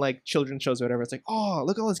like in like children's shows or whatever, it's like, oh,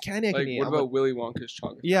 look at all this candy I can like eat. what I'm about like, Willy Wonka's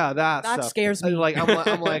chocolate? yeah, that That stuff. scares And, me. like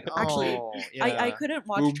I'm like Actually, oh, yeah. I couldn't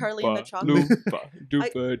watch Charlie and the Chocolate. Loompa,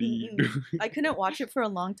 doopity, doo. I couldn't watch it for a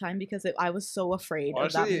long time because I was so afraid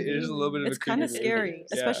of that Honestly, movie. it is a little bit of It's a kind of creepy scary, movie.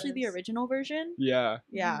 especially the Yes. original version. Yeah,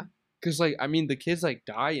 Yeah, because like I mean the kids like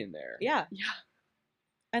die in there. yeah. Yeah.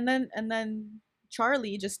 And then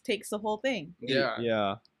Charlie just takes the whole thing. Yeah.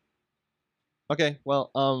 Yeah. Okay, well,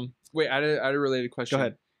 Wait, I had a related question.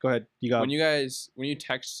 go ahead. You got When you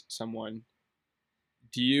text someone,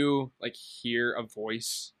 do you like hear a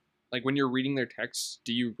voice? Like when you're reading their text,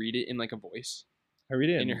 do you read it in like a voice I read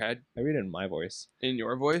it in your head, I read it in my voice. in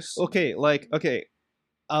your voice? Okay,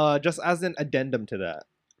 just as an addendum to that,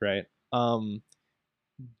 right?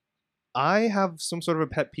 I have some sort of a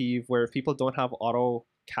pet peeve where if people don't have auto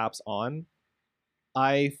caps on,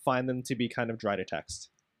 I find them to be kind of dry to text.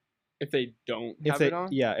 If they don't If have they it on,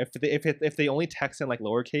 yeah, if they only text in like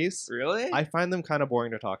lowercase, really? I find them kind of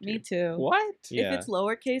boring to talk to. Me too. What? Yeah. If it's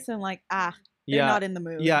lowercase, I'm like, they're yeah. not in the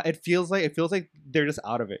mood. Yeah, it feels like they're just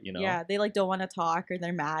out of it, you know. Yeah, they like don't want to talk or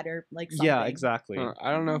they're mad or like something. Yeah, exactly. Huh,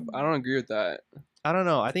 I don't know. I don't agree with that. I don't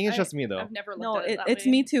know. I think it's I- just me though. I've never looked No, at it that it's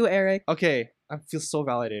way. me too, Eric. Okay, I feel so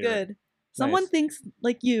validated. Good. Someone Nice. thinks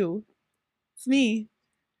like you. It's me.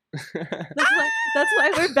 That's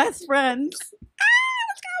why we're best friends.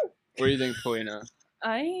 What do you think, Polina?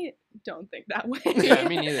 I don't think that way. Yeah,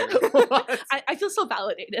 me neither. I feel so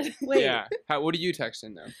validated. Wait. Yeah. What do you text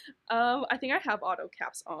in though? I think I have auto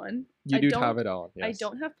caps on. You I do don't- have it on. Yes. I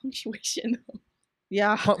don't have punctuation.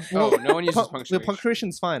 Yeah. Oh, no one uses The punctuation.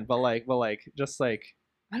 punctuation's fine, but just like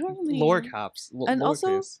I don't really. lower caps. And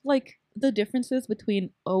also lowercase. like the differences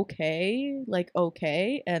between okay, like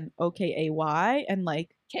okay, and OKAY, and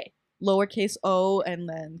like Okay. lowercase o and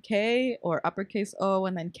then k, or uppercase o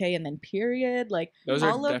and then k and then period. Like Those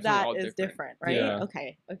are all of definitely that all is different, right? Yeah.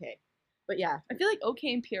 Okay. But yeah, I feel like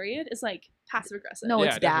okay and period is like passive aggressive. No, yeah,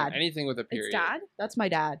 it's definitely. dad. Anything with a period. It's dad. that's my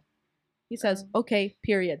dad. He says Oh. okay,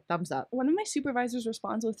 period, thumbs up. One of my supervisors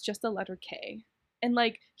responds with just the letter K. And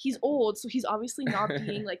like he's old, so he's obviously not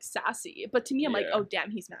being like sassy. But to me, I'm like, Yeah. oh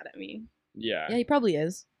damn, he's mad at me. Yeah. Yeah, he probably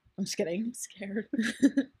is. I'm just kidding. I'm scared.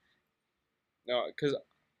 No, because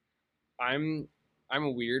I'm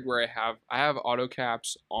weird where I have auto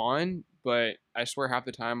caps on, but I swear half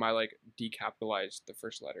the time I like decapitalize the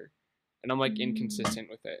first letter, and I'm like inconsistent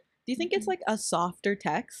with it. Do you think it's like a softer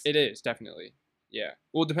text? It is definitely, yeah.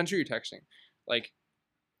 Well, it depends who you're texting. Like,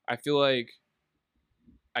 I feel like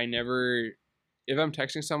I never, if I'm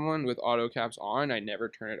texting someone with auto caps on, I never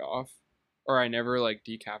turn it off, or I never like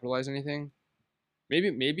decapitalize anything.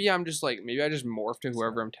 Maybe I'm just like maybe I just morph to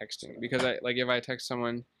whoever I'm texting, because I like if I text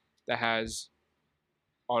someone that has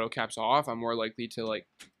auto caps off, I'm more likely to like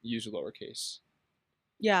use lowercase.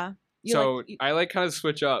 Yeah. You So like, you, I like kind of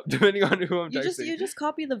switch up depending on who I'm texting. you just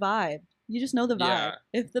copy the vibe. You just know the vibe. Yeah.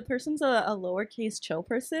 If the person's a lowercase chill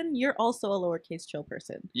person, you're also a lowercase chill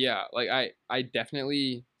person. Yeah, like I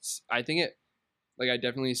definitely I think it like I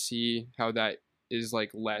definitely see how that is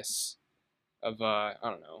like less of a I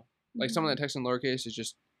don't know. Like someone that texts in lowercase is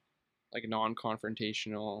just like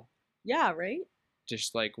non-confrontational, Yeah, right?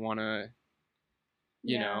 just like wanna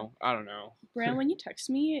you Yeah. know, I don't know. Bran, when you text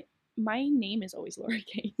me, my name is always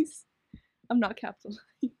lowercase. I'm not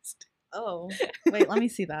capitalized. Oh, wait, let me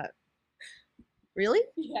see that. Really?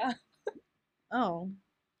 Yeah. Oh,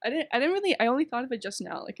 I didn't really. I only thought of it just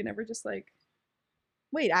now. Like, I never just like.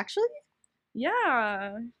 wait, actually?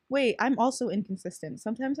 Yeah. Wait, I'm also inconsistent.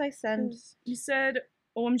 Sometimes I send. You said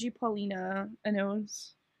OMG Paulina, and it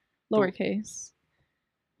was The- lowercase.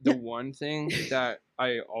 The one thing that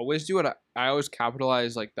I always do, I always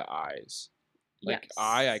capitalize like the I's. Like Yes.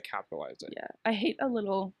 I capitalize it. Yeah. I hate a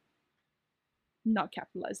little not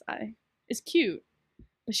capitalized I. It's cute,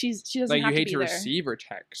 but she doesn't Like you have hate to to be there. receive or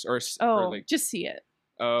text or Oh, like. just see it.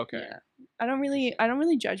 Oh, okay. Yeah. I don't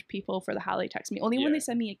really judge people for how they text me. Only when Yeah. they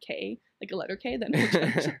send me a K, like a letter K, then I'll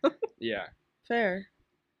judge them. Yeah. Fair.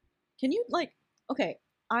 Can you, like, okay,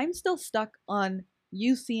 I'm still stuck on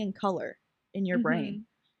you seeing color in your brain.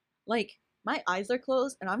 Like, my eyes are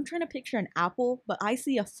closed and I'm trying to picture an apple, but I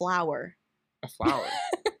see a flower. A flower.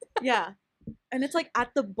 Yeah. And it's like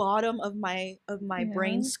at the bottom of my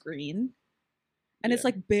brain Yeah. screen. And it's Yeah.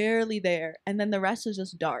 like barely there. And then the rest is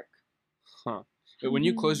just dark. Huh. But when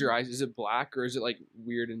you close Mm. your eyes, is it black or is it like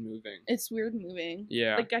weird and moving? It's weird moving.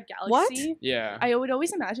 Yeah. Like a What? galaxy. Yeah. I would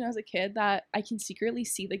always imagine as a kid that I can secretly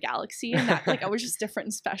see the galaxy and that like I was just different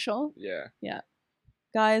and special. Yeah.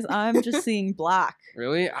 Guys, I'm just seeing black.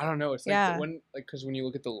 Really? I don't know. It's like Yeah. when like because when you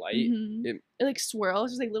look at the light, Mhm. it- It like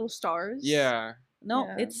swirls, just like little stars. yeah. No,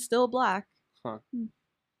 Yeah. it's still black. Huh.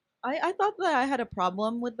 I thought that I had a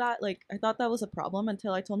problem with that. Like, I thought that was a problem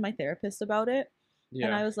until I told my therapist about it. Yeah.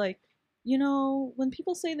 And I was like, you know, when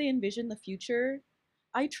people say they envision the future,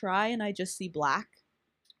 I try and I just see black.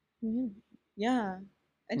 Really? Yeah.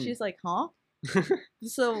 And Hmm. she's like, huh?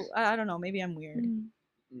 So, I don't know. Maybe I'm weird.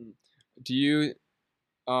 Mm. Do you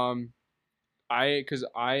because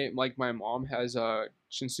I like my mom has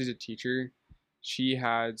since she's a teacher, she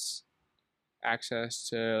has access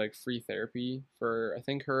to like free therapy for I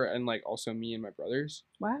think her and like also me and my brothers.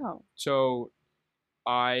 Wow. So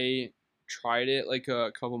I tried it like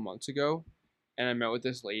a couple months ago and I met with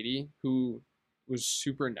this lady who was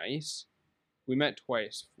super nice. We met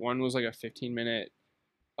twice. One was like a 15-minute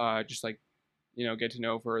just like get to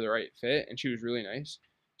know if we're the right fit, and she was really nice.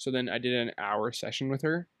 So then I did an hour session with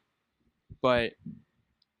her. But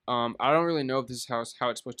I don't really know if this is how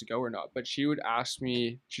it's supposed to go or not. But she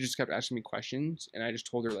just kept asking me questions, and I just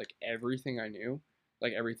told her like everything I knew,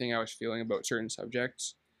 like everything I was feeling about certain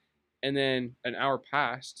subjects. And then an hour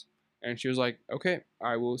passed, and she was like, "Okay,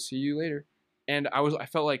 I will see you later." And I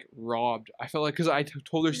felt like robbed. I felt like because I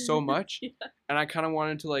told her so much, Yeah. and I kind of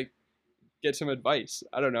wanted to like get some advice.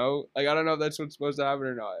 I don't know. Like I don't know if that's what's supposed to happen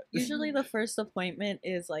or not. Usually the first appointment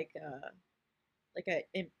is like a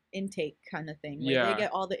intake kind of thing. Like Yeah. they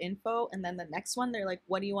get all the info, and then the next one they're like,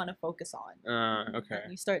 what do you want to focus on? Okay.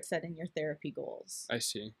 And you start setting your therapy goals. I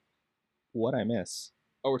see. What I miss?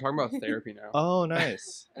 Oh, we're talking about therapy now. Oh,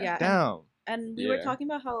 nice. Yeah. Down. And we were Yeah. talking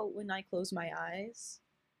about how when I close my eyes,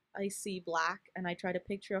 I see black, and I try to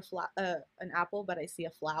picture an apple, but I see a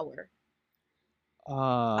flower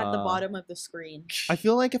at the bottom of the screen. I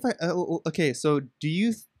feel like if I okay, so do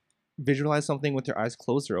you visualize something with your eyes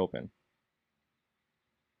closed or open?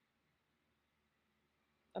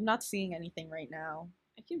 I'm not seeing anything right now.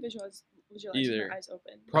 I can visualize with your Either. eyes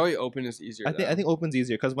open. Probably open is easier. I think open's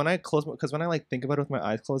easier because when I like think about it with my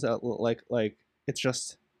eyes closed, like it's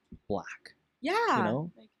just black. Yeah. You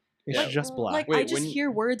know, Like, it's Yeah. just black. Like I Wait, just when- hear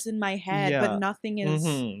words in my head, Yeah. but nothing is.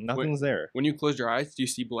 Nothing's there. when you close your eyes, do you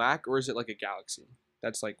see black or is it like a galaxy?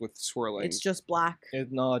 That's like with swirling. It's just black.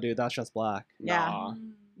 No, dude, that's just black. Yeah. Nah.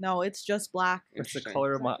 No, it's just black. It's the Interesting.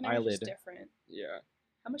 color of so my I think ours is eyelid. different. Yeah.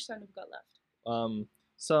 How much time have we got left?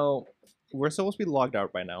 So we're supposed to be logged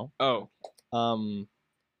out by now. Oh, Um,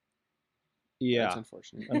 that's yeah,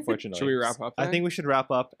 unfortunate. unfortunately. Should we wrap up? I then? think we should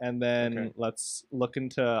wrap up and then Okay. let's look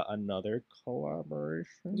into another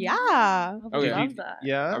collaboration. Yeah. I would Okay. love that.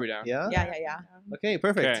 Yeah. I'll be down. Yeah. Yeah. Okay.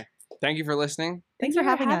 Perfect. Okay. Thank you for listening. Thanks for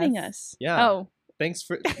having us. Yeah. Oh, Thanks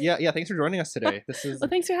for Thanks for joining us today. This is well,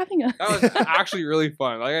 thanks for having us. That was actually really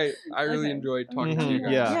fun. Like I really Okay. enjoyed talking to Mhm, you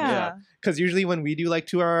guys. yeah. Yeah. because usually when we do like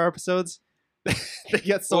 2-hour episodes, they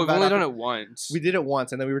get so So we've bad. only after- done it once. We did it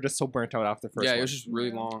once, and then we were just so burnt out after the first Yeah, one. it was just really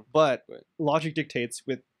Yeah. long. But but- logic dictates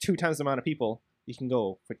with 2 times the amount of people, you can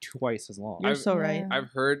go for twice as long. You're I've- so right. Yeah.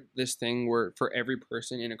 I've heard this thing where for every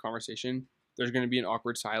person in a conversation, there's going to be an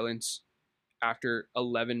awkward silence after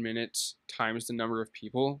 11 minutes times the number of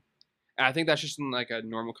people. And I think that's just in like a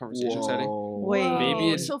normal conversation setting. Wait. Maybe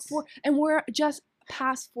it's- so and we're just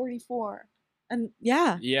past 44. And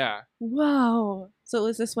yeah. Yeah. Whoa. So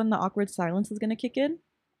is this when the awkward silence is gonna kick in?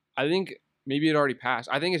 I think maybe it already passed.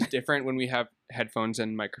 I think it's different when we have headphones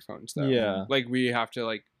and microphones though. Yeah. Like we have to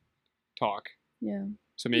like talk. Yeah.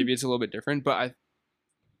 So maybe it's a little bit different, but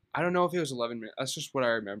I don't know if it was 11 minutes. That's just what I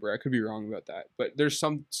remember. I could be wrong about that. But there's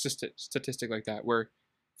some statistic like that where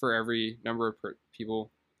for every number of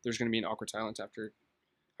people, there's going to be an awkward silence after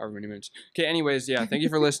however many minutes. Okay, anyways, yeah, thank you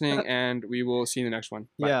for listening, and we will see you in the next one.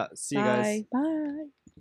 Bye. Yeah, see you guys. Bye.